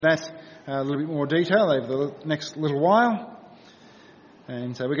That a little bit more detail over the next little while.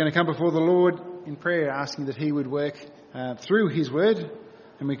 And so we're going to come before the Lord in prayer, asking that He would work through His word,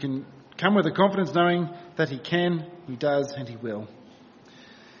 and we can come with the confidence knowing that He can, He does, and He will.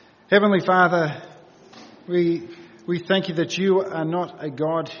 Heavenly Father, we thank You that You are not a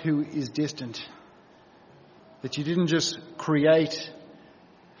God who is distant, that You didn't just create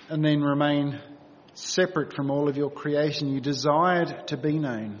and then remain separate from all of Your creation. You desired to be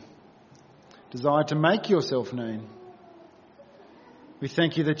known, desired to make Yourself known. We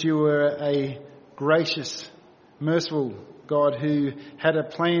thank You that You were a gracious, merciful God who had a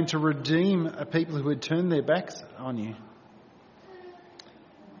plan to redeem a people who had turned their backs on You.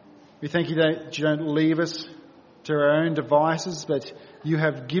 We thank You that You don't leave us to our own devices, but You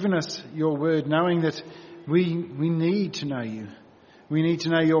have given us Your word, knowing that we need to know You. We need to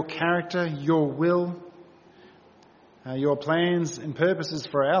know Your character, Your will, Your plans and purposes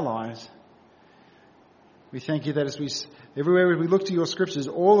for our lives. We thank You that everywhere we look to Your scriptures,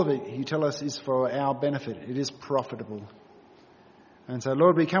 all of it, You tell us, is for our benefit. It is profitable. And so,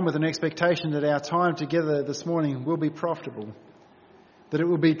 Lord, we come with an expectation that our time together this morning will be profitable, that it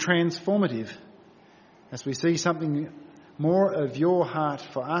will be transformative as we see something more of Your heart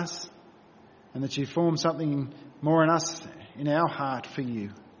for us, and that You form something more in us, in our heart for You.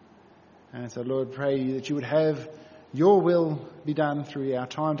 And so, Lord, pray that You would have Your will be done through our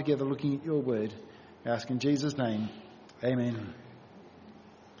time together looking at Your word. I ask in Jesus' name, amen.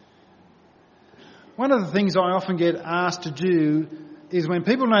 One of the things I often get asked to do is when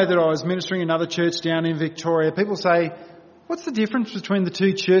people know that I was ministering in another church down in Victoria, people say, what's the difference between the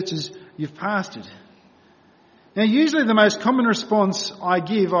two churches you've pastored? Now, usually the most common response I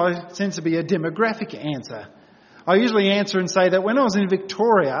give, I sense to be a demographic answer. I usually answer and say that when I was in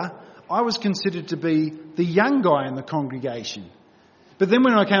Victoria, I was considered to be the young guy in the congregation. But then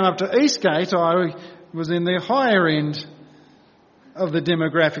when I came up to Eastgate, I was in the higher end of the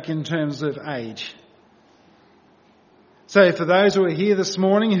demographic in terms of age. So for those who are here this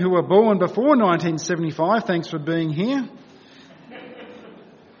morning who were born before 1975, thanks for being here.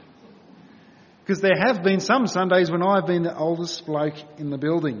 Because there have been some Sundays when I've been the oldest bloke in the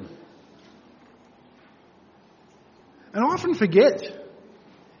building. And I often forget.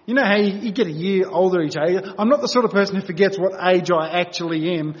 You know how you get a year older each age? I'm not the sort of person who forgets what age I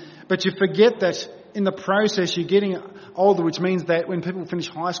actually am, but you forget that in the process you're getting older, which means that when people finish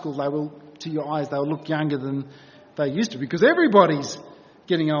high school, they will, to your eyes, they'll look younger than they used to, because everybody's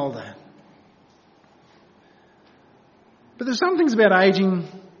getting older. But there's some things about ageing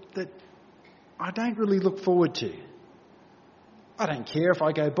that I don't really look forward to. I don't care if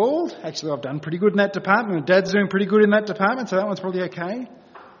I go bald. Actually, I've done pretty good in that department. My dad's doing pretty good in that department, so that one's probably okay.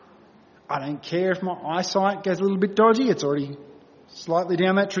 I don't care if my eyesight goes a little bit dodgy. It's already slightly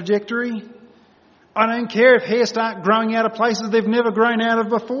down that trajectory. I don't care if hair start growing out of places they've never grown out of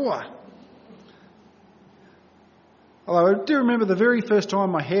before. Although I do remember the very first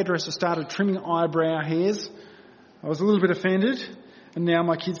time my hairdresser started trimming eyebrow hairs, I was a little bit offended. And now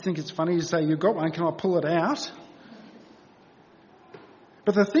my kids think it's funny to say, you've got one, can I pull it out?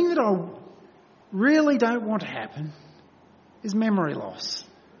 But the thing that I really don't want to happen is memory loss.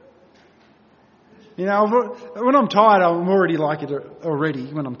 You know, when I'm tired, I'm already like it already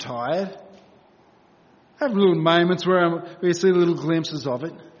when I'm tired. I have little moments where you see little glimpses of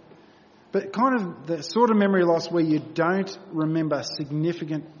it. But kind of the sort of memory loss where you don't remember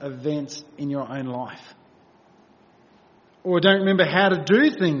significant events in your own life. Or don't remember how to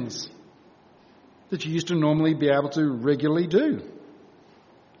do things that you used to normally be able to regularly do.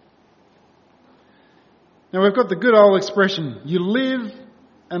 Now we've got the good old expression, you live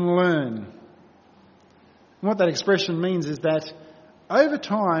and learn. And what that expression means is that over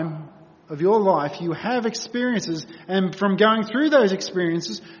time of your life you have experiences, and from going through those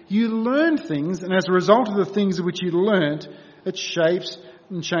experiences you learn things, and as a result of the things which you learnt, it shapes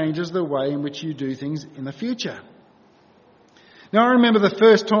and changes the way in which you do things in the future. Now, I remember the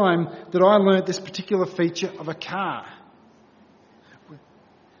first time that I learnt this particular feature of a car.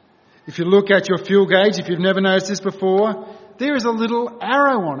 If you look at your fuel gauge, if you've never noticed this before, there is a little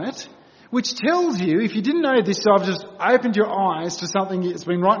arrow on it which tells you, if you didn't know this, so I've just opened your eyes to something that's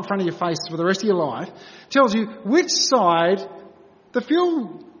been right in front of your face for the rest of your life, tells you which side the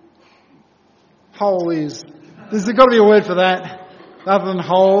fuel hole is. There's got to be a word for that, other than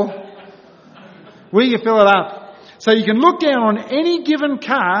hole. Where you fill it up. So you can look down on any given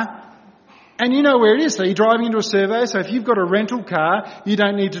car and you know where it is. So you're driving into a survey. So if you've got a rental car, you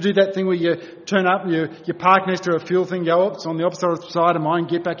don't need to do that thing where you turn up and you park next to a fuel thing, go up, it's on the opposite side of mine,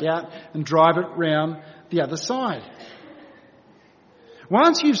 get back out and drive it round the other side.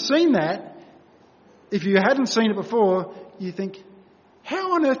 once you've seen that, if you hadn't seen it before, you think,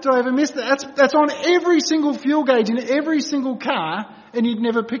 how on earth did I ever miss that? That's on every single fuel gauge in every single car, and you'd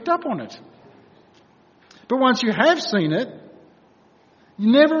never picked up on it. But once you have seen it,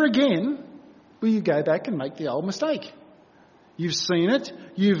 never again will you go back and make the old mistake. You've seen it,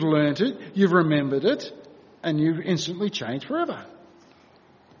 you've learnt it, you've remembered it, and you've instantly changed forever.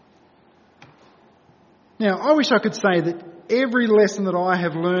 Now, I wish I could say that every lesson that I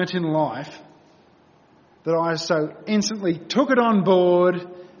have learnt in life, that I so instantly took it on board,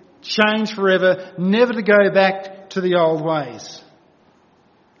 changed forever, never to go back to the old ways.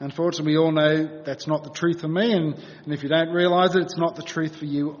 Unfortunately, we all know that's not the truth for me, and if you don't realise it, it's not the truth for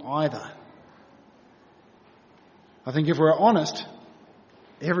you either. I think if we're honest,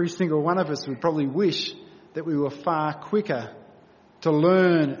 every single one of us would probably wish that we were far quicker to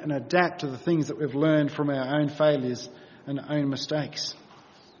learn and adapt to the things that we've learned from our own failures and own mistakes.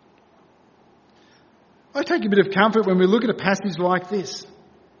 I take a bit of comfort when we look at a passage like this,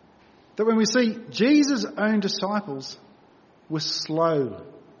 that when we see Jesus' own disciples were slow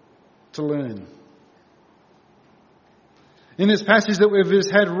to learn. In this passage that we've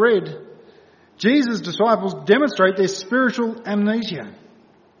just had read, Jesus' disciples demonstrate their spiritual amnesia.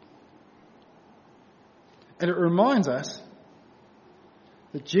 And it reminds us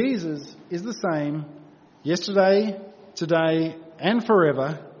that Jesus is the same yesterday, today, and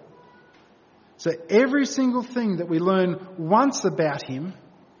forever. So every single thing that we learn once about him,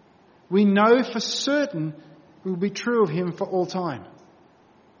 we know for certain will be true of him for all time.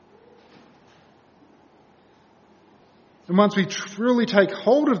 And once we truly take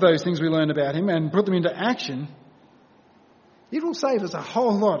hold of those things we learn about him and put them into action, it will save us a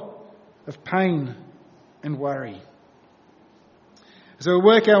whole lot of pain and worry. So we'll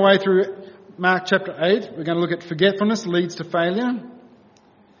work our way through Mark chapter 8. We're going to look at forgetfulness leads to failure,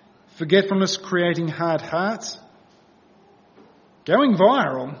 forgetfulness creating hard hearts, going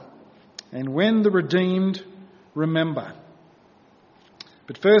viral, and when the redeemed remember.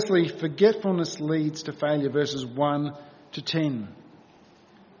 But firstly, forgetfulness leads to failure, verses 1 to 10.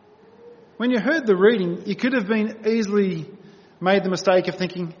 When you heard the reading, you could have been easily made the mistake of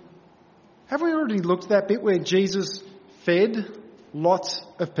thinking, have we already looked at that bit where Jesus fed lots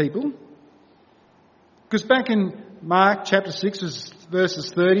of people? Because back in Mark chapter 6,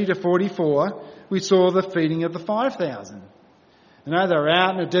 verses 30 to 44, we saw the feeding of the 5,000. You know, they're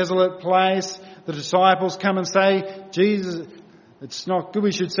out in a desolate place. The disciples come and say, Jesus, it's not good,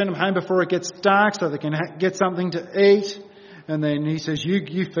 we should send them home before it gets dark so they can get something to eat. And then he says,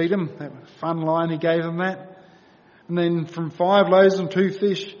 you feed them. That was a fun line he gave them that. And then from 5 loaves and 2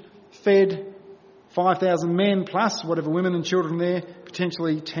 fish, fed 5,000 men plus whatever women and children there,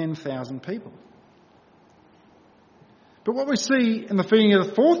 potentially 10,000 people. But what we see in the feeding of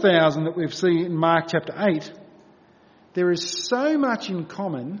the 4,000 that we've seen in Mark chapter 8, there is so much in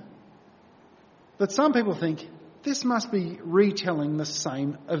common that some people think this must be retelling the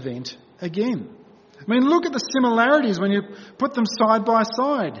same event again. I mean, look at the similarities when you put them side by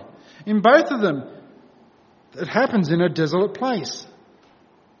side. In both of them, it happens in a desolate place.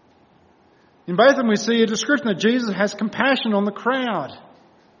 In both of them, we see a description that Jesus has compassion on the crowd.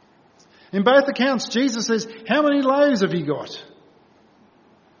 In both accounts, Jesus says, how many loaves have you got?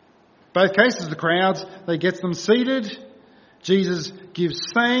 Both cases, the crowds, they get them seated. Jesus gives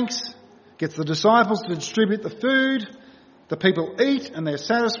thanks, gets the disciples to distribute the food. The people eat and they're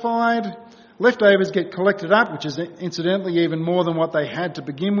satisfied. Leftovers get collected up, which is incidentally even more than what they had to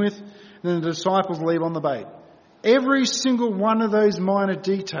begin with. And then the disciples leave on the boat. Every single one of those minor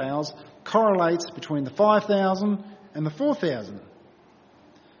details correlates between the 5,000 and the 4,000.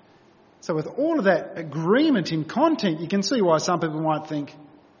 So with all of that agreement in content, you can see why some people might think,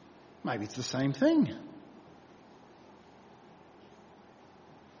 maybe it's the same thing.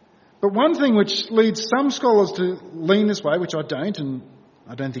 But one thing which leads some scholars to lean this way, which I don't, and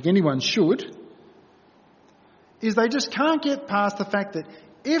I don't think anyone should, is they just can't get past the fact that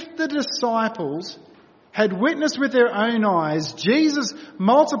if the disciples had witnessed with their own eyes Jesus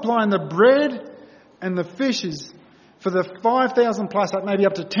multiplying the bread and the fishes for the 5,000 plus, maybe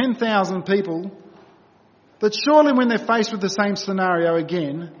up to 10,000 people, that surely when they're faced with the same scenario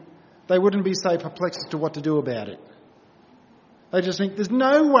again, they wouldn't be so perplexed as to what to do about it. They just think there's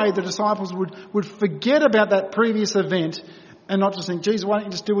no way the disciples would forget about that previous event and not just think, geez, why don't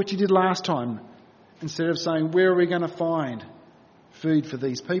you just do what you did last time? Instead of saying, where are we going to find food for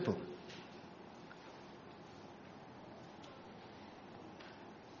these people?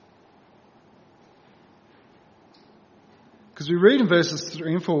 Because we read in verses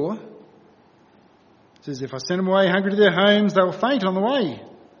 3 and 4, It says, if I send them away hungry to their homes, they will faint on the way.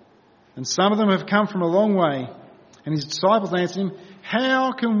 And some of them have come from a long way. And his disciples answered him,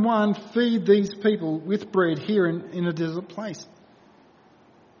 how can one feed these people with bread here in a desert place?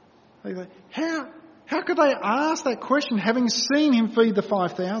 They go, how could they ask that question having seen him feed the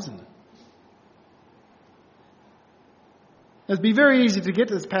 5,000? It'd be very easy to get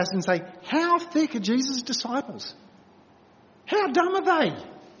to this passage and say, how thick are Jesus' disciples? How dumb are they?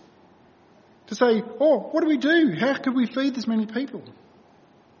 To say, oh, what do we do? How could we feed this many people?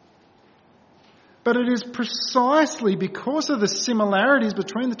 But it is precisely because of the similarities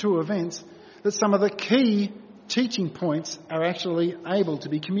between the two events that some of the key teaching points are actually able to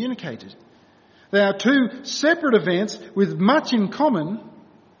be communicated. They are two separate events with much in common,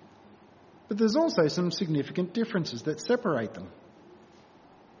 but there's also some significant differences that separate them.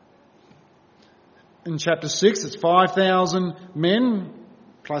 In chapter 6, it's 5,000 men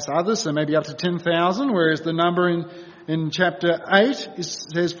plus others, so maybe up to 10,000, whereas the number in chapter 8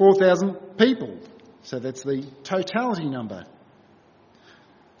 says 4,000 people. So that's the totality number.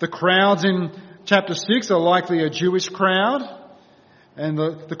 The crowds in chapter 6 are likely a Jewish crowd, and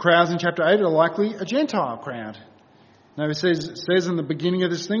the crowds in chapter 8 are likely a Gentile crowd. Now it says in the beginning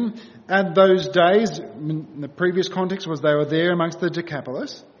of this thing, at those days, in the previous context was they were there amongst the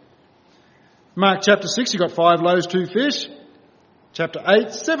Decapolis. Mark chapter 6, you've got 5 loaves, 2 fish. Chapter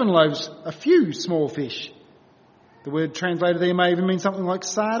 8, 7 loaves, a few small fish. The word translated there may even mean something like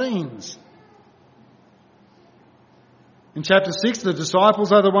sardines. In chapter 6, the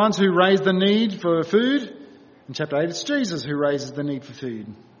disciples are the ones who raise the need for food. In chapter 8, it's Jesus who raises the need for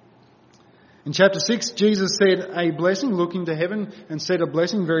food. In chapter 6, Jesus said a blessing, looking to heaven, and said a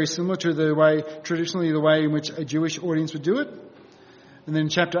blessing very similar to the way in which a Jewish audience would do it. And then in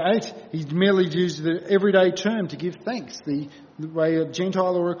chapter 8, he merely used the everyday term to give thanks, the way a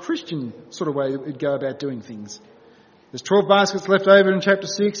Gentile or a Christian sort of way would go about doing things. There's 12 baskets left over in chapter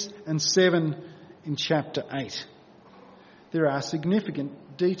 6 and 7 in chapter 8. There are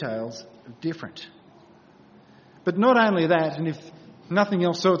significant details different. But not only that, and if nothing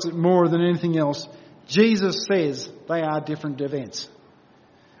else sorts it more than anything else, Jesus says they are different events.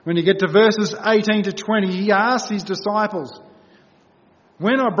 When you get to verses 18 to 20, he asks his disciples,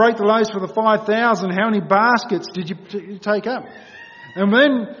 when I break the loaves for the 5,000, how many baskets did you take up? And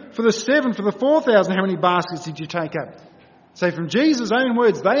then for the 4,000, how many baskets did you take up? So from Jesus' own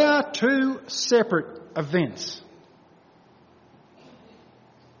words, they are two separate events.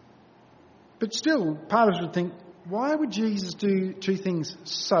 But still, part of us would think, why would Jesus do two things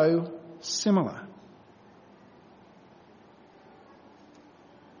so similar?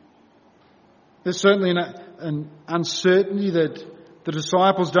 There's certainly an uncertainty that the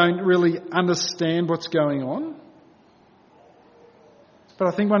disciples don't really understand what's going on. But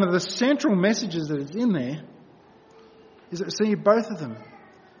I think one of the central messages that is in there is that we see both of them.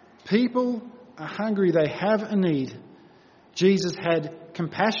 People are hungry, they have a need. Jesus had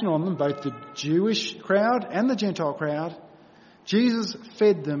compassion on them, both the Jewish crowd and the Gentile crowd. Jesus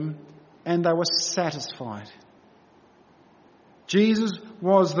fed them and they were satisfied. Jesus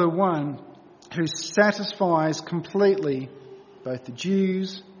was the one who satisfies completely both the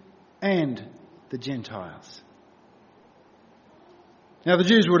Jews and the Gentiles. Now the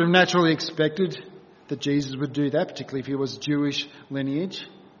Jews would have naturally expected that Jesus would do that, particularly if he was Jewish lineage.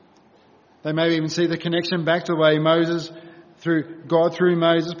 They may even see the connection back to the way God through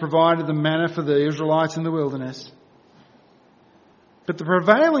Moses provided the manna for the Israelites in the wilderness. But the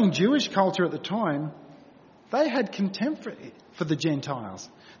prevailing Jewish culture at the time, they had contempt for the Gentiles.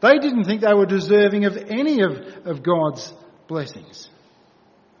 They didn't think they were deserving of any of God's blessings.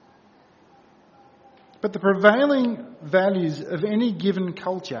 But the prevailing values of any given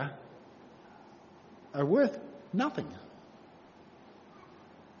culture are worth nothing.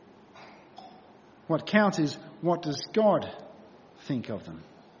 What counts is, what does God think of them?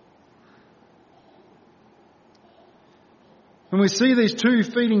 When we see these two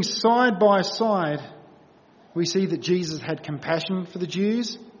feeding side by side, we see that Jesus had compassion for the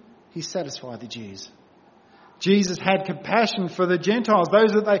Jews. He satisfied the Jews. Jesus had compassion for the Gentiles,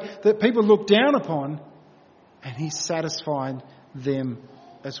 those that people looked down upon, and he satisfied them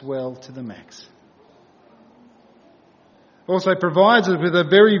as well to the max. Also provides us with a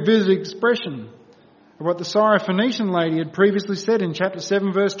very vivid expression of what the Syrophoenician lady had previously said in chapter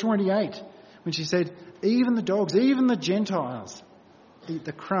 7 verse 28, when she said, even the dogs, even the Gentiles eat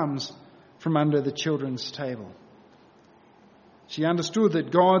the crumbs from under the children's table. She understood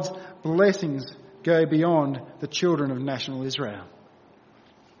that God's blessings go beyond the children of national Israel.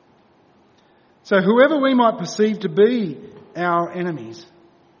 So whoever we might perceive to be our enemies,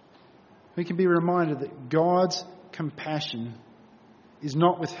 we can be reminded that God's compassion is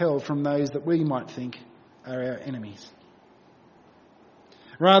not withheld from those that we might think are our enemies.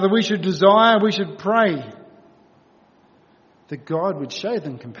 Rather, we should desire, we should pray that God would show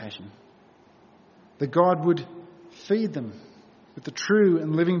them compassion, that God would feed them with the true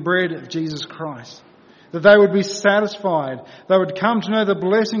and living bread of Jesus Christ, that they would be satisfied, they would come to know the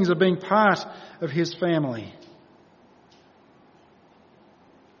blessings of being part of his family.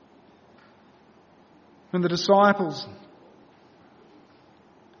 When the disciples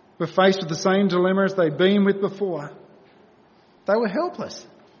were faced with the same dilemma as they'd been with before, they were helpless.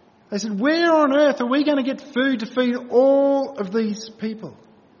 They said, where on earth are we going to get food to feed all of these people?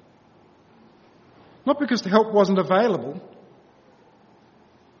 Not because the help wasn't available,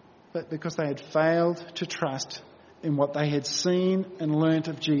 but because they had failed to trust in what they had seen and learnt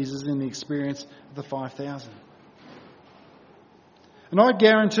of Jesus in the experience of the 5,000. And I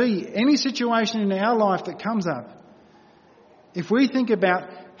guarantee any situation in our life that comes up, if we think about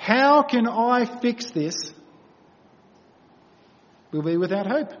how can I fix this, we'll be without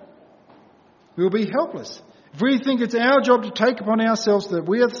hope. We'll be helpless. If we think it's our job to take upon ourselves that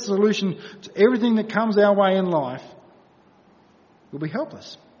we are the solution to everything that comes our way in life, we'll be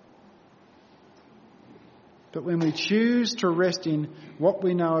helpless. But when we choose to rest in what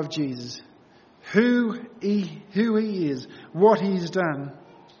we know of Jesus, who he is, what he's done,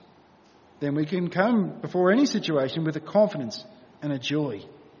 then we can come before any situation with a confidence and a joy.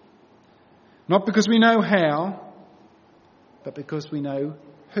 Not because we know how, but because we know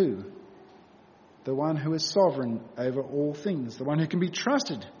who. The one who is sovereign over all things, the one who can be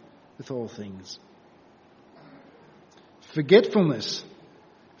trusted with all things. Forgetfulness,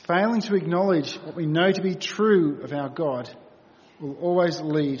 failing to acknowledge what we know to be true of our God, will always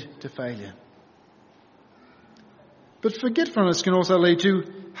lead to failure. But forgetfulness can also lead to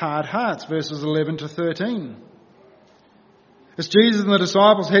hard hearts, verses 11 to 13. As Jesus and the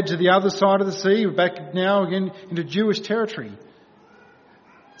disciples head to the other side of the sea, we're back now again into Jewish territory.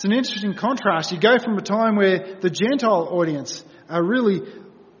 It's an interesting contrast. You go from a time where the Gentile audience are really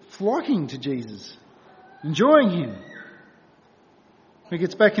flocking to Jesus, enjoying him. When he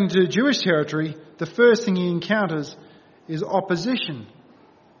gets back into Jewish territory, the first thing he encounters is opposition,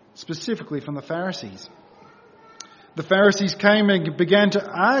 specifically from the Pharisees. The Pharisees came and began to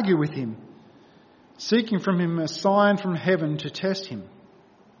argue with him, seeking from him a sign from heaven to test him.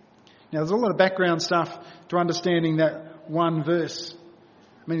 Now, there's a lot of background stuff to understanding that one verse.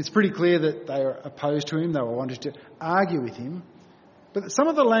 I mean, it's pretty clear that they are opposed to him. They were wanting to argue with him. But some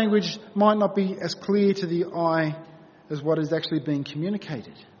of the language might not be as clear to the eye as what is actually being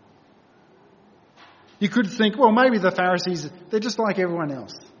communicated. You could think, well, maybe the Pharisees, they're just like everyone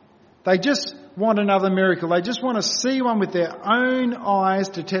else. They just want another miracle. They just want to see one with their own eyes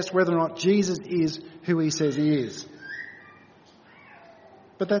to test whether or not Jesus is who he says he is.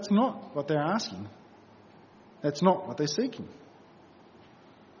 But that's not what they're asking. That's not what they're seeking.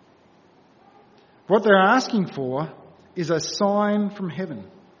 What they're asking for is a sign from heaven.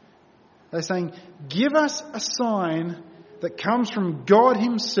 They're saying, give us a sign that comes from God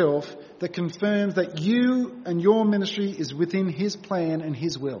himself that confirms that you and your ministry is within his plan and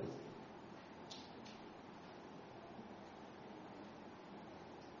his will.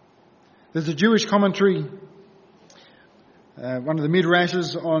 There's a Jewish commentary, one of the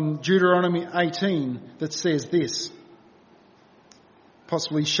midrashes on Deuteronomy 18, that says this,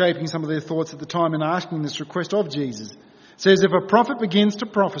 possibly shaping some of their thoughts at the time in asking this request of Jesus. It says, if a prophet begins to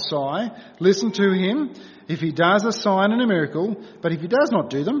prophesy, listen to him. If he does a sign and a miracle, but if he does not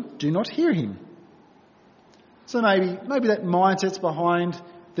do them, do not hear him. So maybe that mindset's behind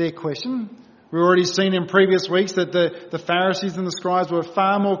their question. We've already seen in previous weeks that the Pharisees and the scribes were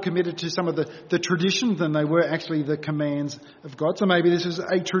far more committed to some of the tradition than they were actually the commands of God. So maybe this is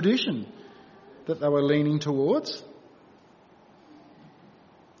a tradition that they were leaning towards.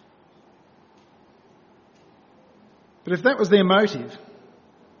 But if that was their motive,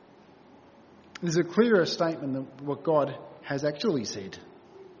 there's a clearer statement than what God has actually said.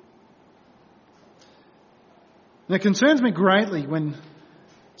 And it concerns me greatly when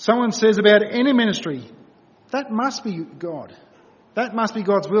someone says about any ministry, that must be God. That must be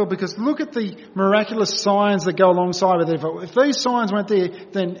God's will, because look at the miraculous signs that go alongside with it. If these signs weren't there,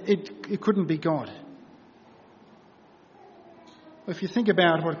 then it couldn't be God. If you think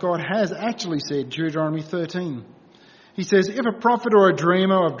about what God has actually said, Deuteronomy 13, he says, if a prophet or a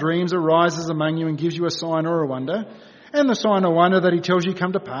dreamer of dreams arises among you and gives you a sign or a wonder, and the sign or wonder that he tells you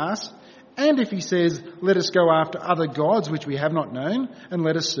come to pass, and if he says, let us go after other gods which we have not known, and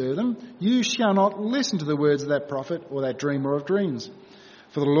let us serve them, you shall not listen to the words of that prophet or that dreamer of dreams.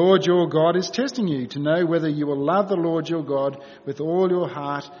 For the Lord your God is testing you to know whether you will love the Lord your God with all your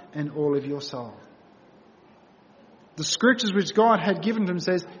heart and all of your soul. The scriptures which God had given to him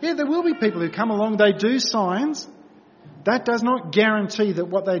says, yeah, there will be people who come along, they do signs. That does not guarantee that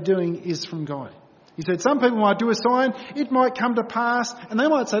what they're doing is from God. He said some people might do a sign, it might come to pass, and they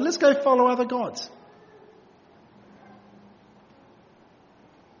might say, let's go follow other gods.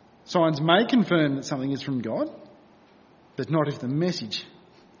 Signs may confirm that something is from God, but not if the message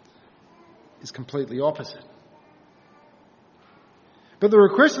is completely opposite. But the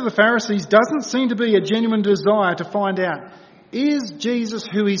request of the Pharisees doesn't seem to be a genuine desire to find out, is Jesus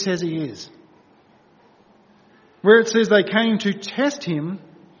who he says he is? Where it says they came to test him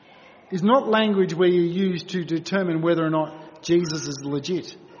is not language where you use to determine whether or not Jesus is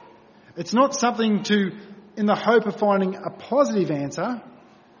legit. It's not something in the hope of finding a positive answer.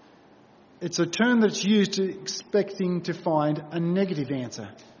 It's a term that's used to expecting to find a negative answer.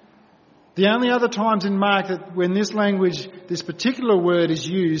 The only other times in Mark that when this language, this particular word is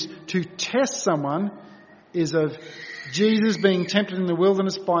used to test someone is of Jesus being tempted in the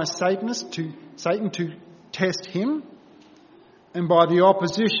wilderness by Satan to test him, and by the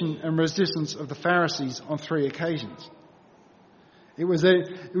opposition and resistance of the Pharisees on 3 occasions. It was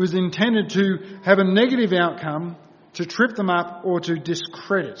intended to have a negative outcome, to trip them up or to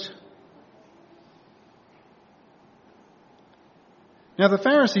discredit. Now, the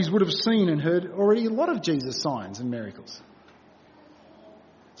Pharisees would have seen and heard already a lot of Jesus' signs and miracles.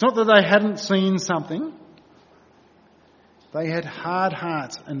 It's not that they hadn't seen something. They had hard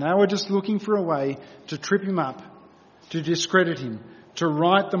hearts and they were just looking for a way to trip him up, to discredit him, to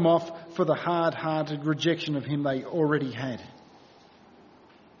write them off for the hard-hearted rejection of him they already had.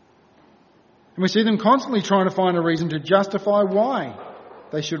 And we see them constantly trying to find a reason to justify why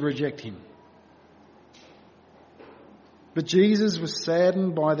they should reject him. But Jesus was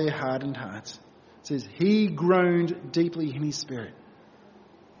saddened by their hardened hearts. It says, he groaned deeply in his spirit.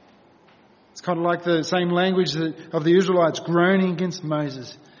 It's kind of like the same language of the Israelites groaning against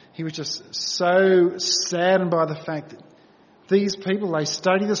Moses. He was just so saddened by the fact that these people, they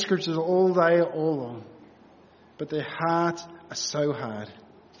study the scriptures all day, all long. But their hearts are so hard.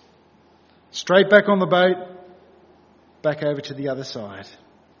 Straight back on the boat, back over to the other side.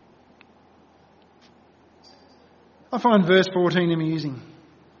 I find verse 14 amusing.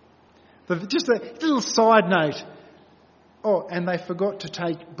 Just a little side note. Oh, and they forgot to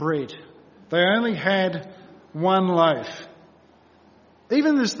take bread. They only had one loaf.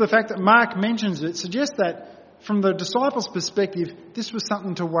 Even the fact that Mark mentions it suggests that from the disciples' perspective, this was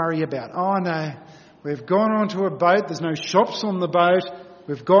something to worry about. Oh no, we've gone onto a boat, there's no shops on the boat,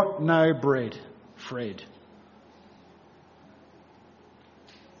 we've got no bread. Fred.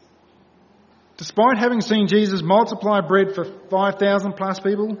 Despite having seen Jesus multiply bread for 5,000 plus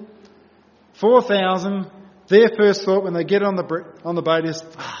people, 4,000, their first thought when they get on the boat is,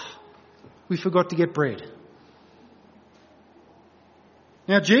 we forgot to get bread.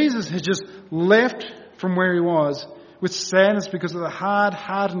 Now Jesus has just left from where he was with sadness because of the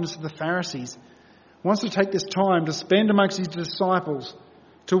hard-heartedness of the Pharisees. Wants to take this time to spend amongst his disciples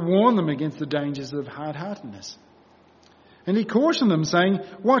to warn them against the dangers of hard-heartedness. And he cautioned them saying,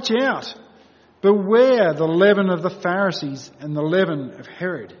 watch out. Beware the leaven of the Pharisees and the leaven of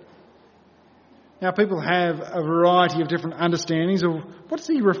Herod. Now people have a variety of different understandings of what's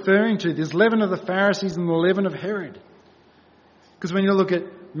he referring to, this leaven of the Pharisees and the leaven of Herod. Because when you look at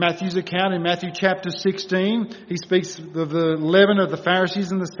Matthew's account in Matthew chapter 16, he speaks of the leaven of the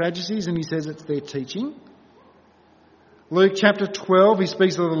Pharisees and the Sadducees and he says it's their teaching. Luke chapter 12, he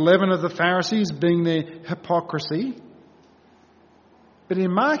speaks of the leaven of the Pharisees being their hypocrisy. But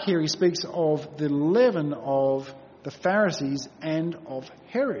in Mark here, he speaks of the leaven of the Pharisees and of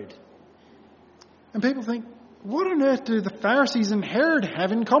Herod. And people think, what on earth do the Pharisees and Herod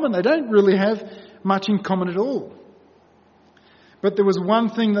have in common? They don't really have much in common at all. But there was one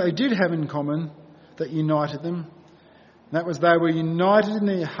thing that they did have in common that united them. And that was they were united in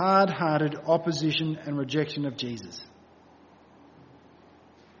their hard-hearted opposition and rejection of Jesus.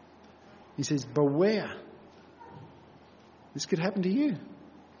 He says, beware. This could happen to you.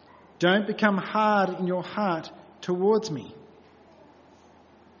 Don't become hard in your heart towards me.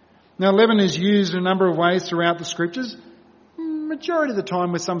 Now, leaven is used in a number of ways throughout the scriptures, majority of the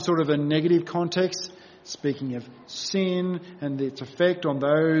time with some sort of a negative context, speaking of sin and its effect on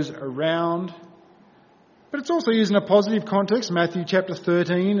those around. But it's also used in a positive context, Matthew chapter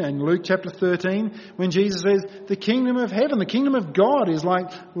 13 and Luke chapter 13, when Jesus says the kingdom of heaven, the kingdom of God is like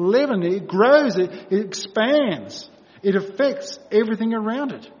leaven. It grows, it expands. It affects everything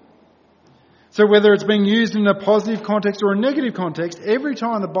around it. So whether it's being used in a positive context or a negative context, every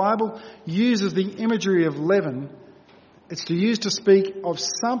time the Bible uses the imagery of leaven, it's used to speak of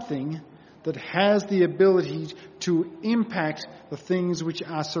something that has the ability to impact the things which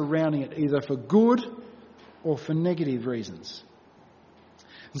are surrounding it, either for good or for negative reasons.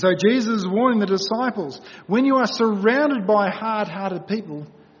 And so Jesus is warning the disciples, when you are surrounded by hard-hearted people,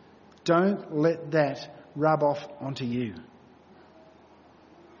 don't let that rub off onto you.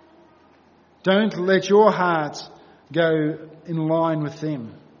 Don't let your hearts go in line with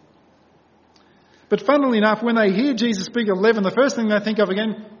them. But funnily enough, when they hear Jesus speak of leaven, the first thing they think of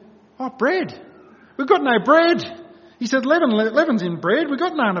again, bread. We've got no bread. He said leaven's in bread. We've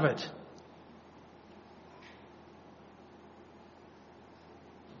got none of it.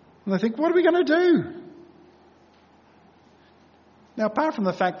 And they think, what are we going to do? Now, apart from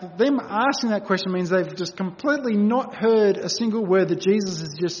the fact that them asking that question means they've just completely not heard a single word that Jesus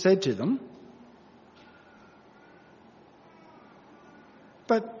has just said to them,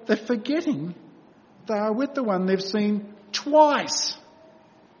 but they're forgetting they are with the one they've seen twice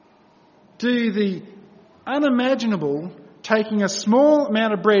do the unimaginable, taking a small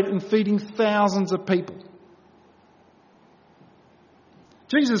amount of bread and feeding thousands of people.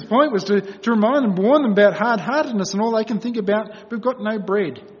 Jesus' point was to remind them, warn them about hard-heartedness, and all they can think about, we've got no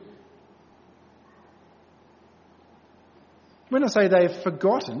bread. When I say they've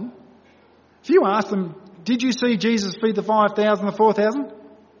forgotten, if you ask them, did you see Jesus feed the 5,000, the 4,000?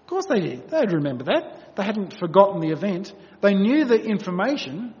 Of course they did. They'd remember that. They hadn't forgotten the event. They knew the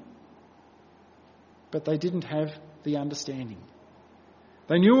information, but they didn't have the understanding.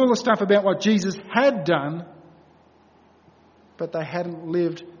 They knew all the stuff about what Jesus had done, but they hadn't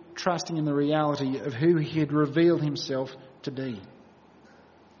lived trusting in the reality of who he had revealed himself to be.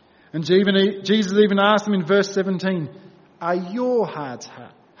 And Jesus even asked them in verse 17, are your hearts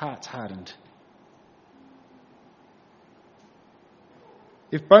hardened?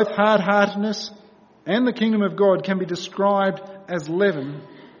 If both hard-heartedness and the kingdom of God can be described as leaven,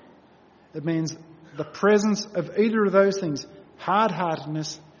 it means the presence of either of those things,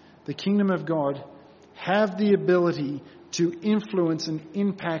 hard-heartedness, the kingdom of God, have the ability to influence and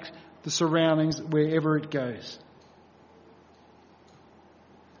impact the surroundings wherever it goes.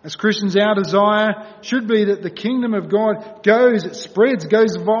 As Christians, our desire should be that the kingdom of God goes, it spreads,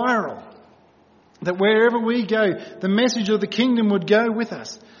 goes viral. That wherever we go, the message of the kingdom would go with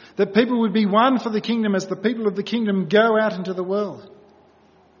us. That people would be won for the kingdom as the people of the kingdom go out into the world.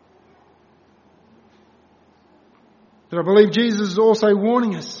 But I believe Jesus is also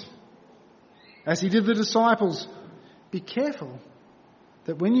warning us, as he did the disciples, be careful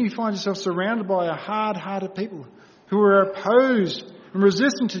that when you find yourself surrounded by a hard-hearted people who are opposed and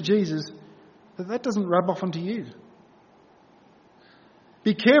resistant to Jesus, that doesn't rub off onto you.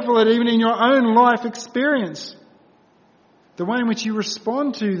 Be careful that even in your own life experience, the way in which you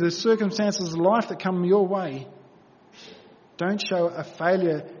respond to the circumstances of life that come your way, don't show a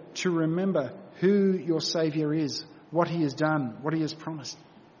failure to remember who your Saviour is, what he has done, what he has promised.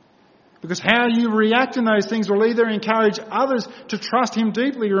 Because how you react in those things will either encourage others to trust him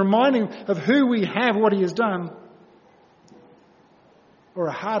deeply, reminding of who we have, what he has done, or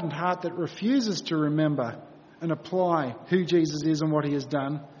a hardened heart that refuses to remember and apply who Jesus is and what he has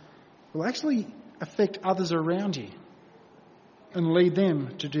done will actually affect others around you and lead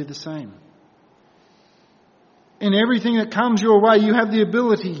them to do the same. In everything that comes your way, you have the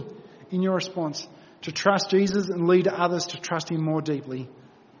ability in your response to trust Jesus and lead others to trust him more deeply.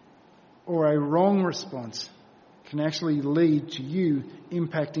 Or a wrong response can actually lead to you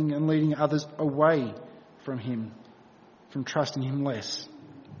impacting and leading others away from him, from trusting him less.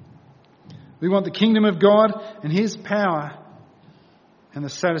 We want the kingdom of God and his power and the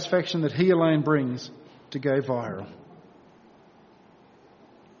satisfaction that he alone brings to go viral.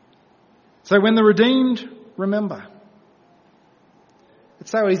 So when the redeemed remember, it's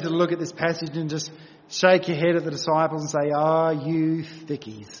so easy to look at this passage and just shake your head at the disciples and say, you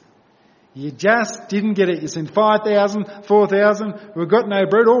thickies. You just didn't get it. You sent 5,000, 4,000, we've got no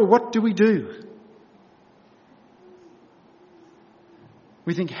bread. What do we do?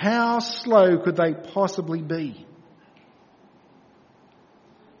 We think, how slow could they possibly be?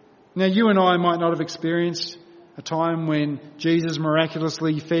 Now, you and I might not have experienced a time when Jesus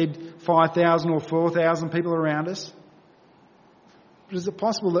miraculously fed 5,000 or 4,000 people around us. But is it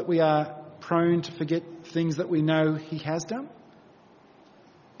possible that we are prone to forget things that we know he has done?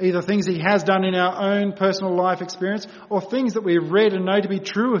 Either things he has done in our own personal life experience or things that we have read and know to be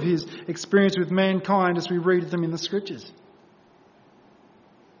true of his experience with mankind as we read them in the scriptures.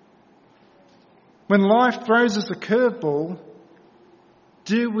 When life throws us a curveball,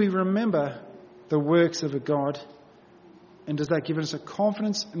 do we remember the works of a God? And does that give us a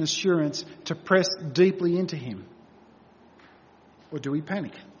confidence and assurance to press deeply into him? Or do we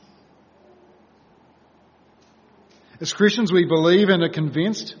panic? As Christians, we believe and are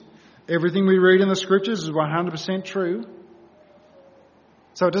convinced everything we read in the Scriptures is 100% true.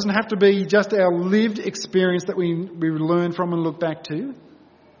 So it doesn't have to be just our lived experience that we learn from and look back to.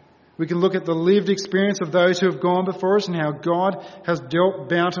 We can look at the lived experience of those who have gone before us and how God has dealt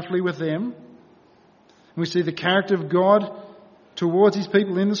bountifully with them. And we see the character of God towards his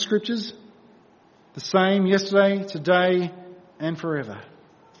people in the Scriptures, the same yesterday, today, and forever.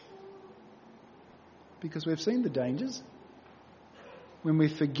 Because we've seen the dangers. When we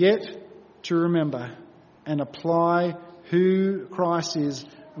forget to remember and apply who Christ is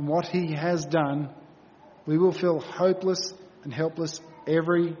and what he has done, we will feel hopeless and helpless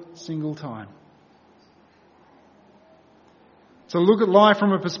every single time. So look at life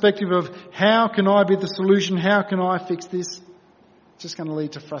from a perspective of how can I be the solution? How can I fix this? It's just going to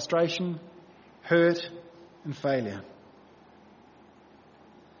lead to frustration, hurt, and failure.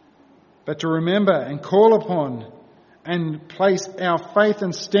 But to remember and call upon and place our faith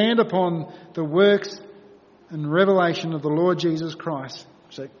and stand upon the works and revelation of the Lord Jesus Christ.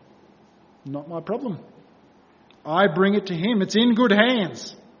 So, not my problem. I bring it to him. It's in good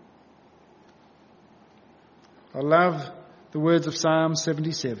hands. I love the words of Psalm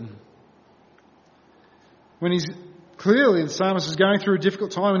 77. When the psalmist is going through a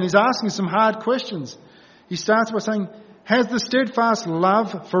difficult time and he's asking some hard questions. He starts by saying, has the steadfast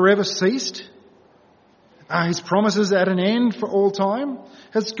love forever ceased? Are his promises at an end for all time?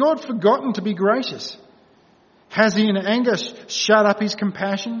 Has God forgotten to be gracious? Has he in anger shut up his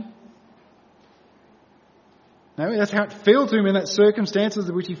compassion? No, that's how it felt to him in that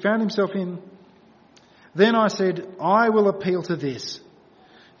circumstances which he found himself in. Then I said, I will appeal to this,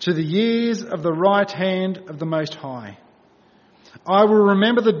 to the years of the right hand of the Most High. I will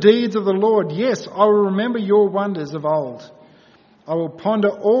remember the deeds of the Lord. Yes, I will remember your wonders of old. I will ponder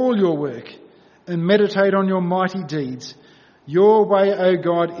all your work and meditate on your mighty deeds. Your way, O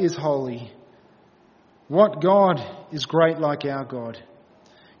God, is holy. What God is great like our God?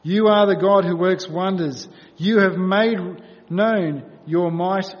 You are the God who works wonders. You have made known your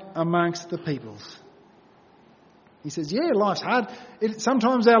might amongst the peoples. He says, yeah, life's hard.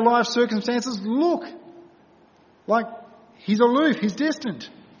 Sometimes our life circumstances look like he's aloof, he's distant,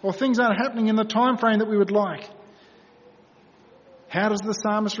 or things aren't happening in the time frame that we would like. How does the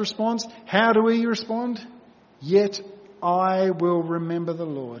psalmist respond? How do we respond? Yet I will remember the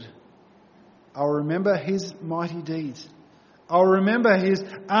Lord. I'll remember his mighty deeds. I'll remember his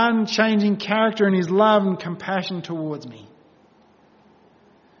unchanging character and his love and compassion towards me.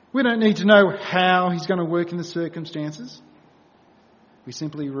 We don't need to know how he's going to work in the circumstances. We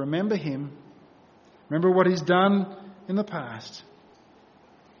simply remember him. Remember what he's done in the past.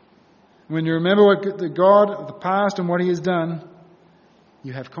 When you remember what the God of the past and what he has done,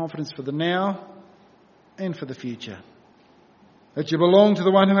 you have confidence for the now and for the future. That you belong to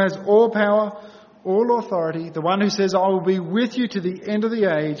the one who has all power, all authority, the one who says, I will be with you to the end of the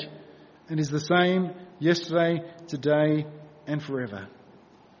age, and is the same yesterday, today, and forever.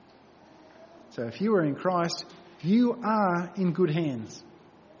 So if you are in Christ, you are in good hands.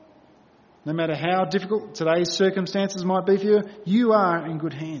 No matter how difficult today's circumstances might be for you, you are in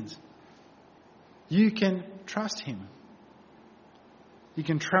good hands. You can trust him. You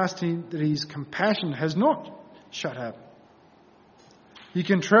can trust him that his compassion has not shut up. You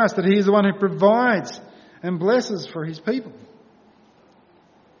can trust that he is the one who provides and blesses for his people.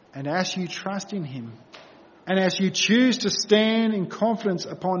 And as you trust in him, and as you choose to stand in confidence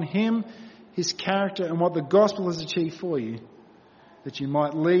upon him, his character and what the gospel has achieved for you, that you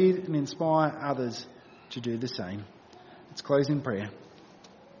might lead and inspire others to do the same. Let's close in prayer.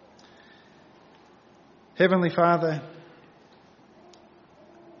 Heavenly Father,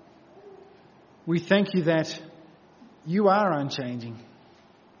 we thank you that you are unchanging.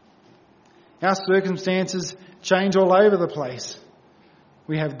 Our circumstances change all over the place.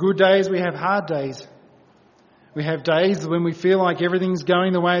 We have good days, we have hard days. We have days when we feel like everything's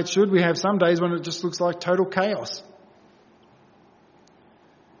going the way it should. We have some days when it just looks like total chaos.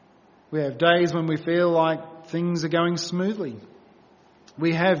 We have days when we feel like things are going smoothly.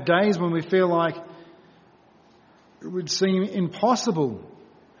 We have days when we feel like it would seem impossible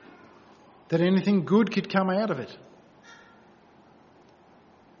that anything good could come out of it.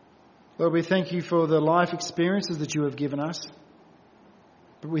 Lord, we thank you for the life experiences that you have given us.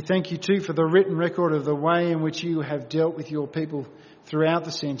 But we thank you too for the written record of the way in which you have dealt with your people throughout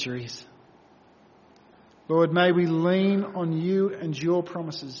the centuries. Lord, may we lean on you and your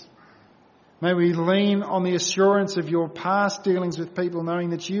promises. May we lean on the assurance of your past dealings with people, knowing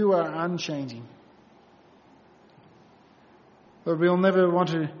that you are unchanging. Lord, we'll never want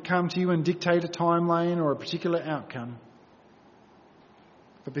to come to you and dictate a timeline or a particular outcome.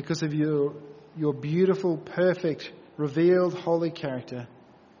 But because of your beautiful, perfect, revealed, holy character,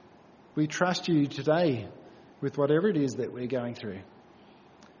 we trust you today with whatever it is that we're going through.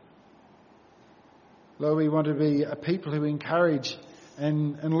 Lord, we want to be a people who encourage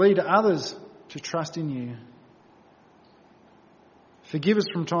and lead others to trust in you. Forgive us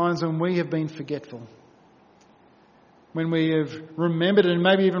from times when we have been forgetful, when we have remembered and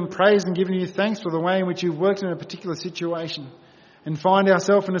maybe even praised and given you thanks for the way in which you've worked in a particular situation, and find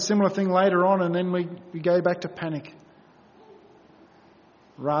ourselves in a similar thing later on, and then we go back to panic,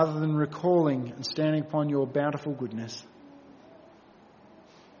 rather than recalling and standing upon your bountiful goodness.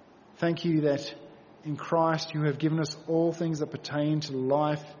 Thank you that in Christ you have given us all things that pertain to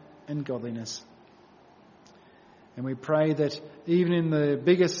life and godliness. And we pray that even in the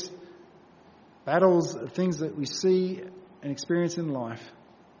biggest battles, things that we see and experience in life,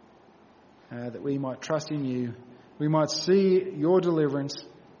 that we might trust in you, we might see your deliverance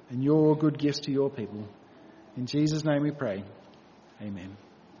and your good gifts to your people. In Jesus' name we pray. Amen.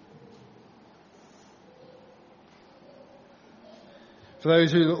 For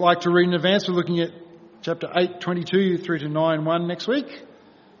those who like to read in advance, we're looking at chapter 8:22 through to 9:1 next week.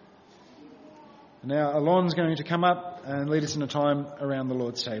 Now, Alon's going to come up and lead us in a time around the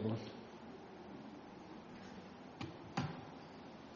Lord's table.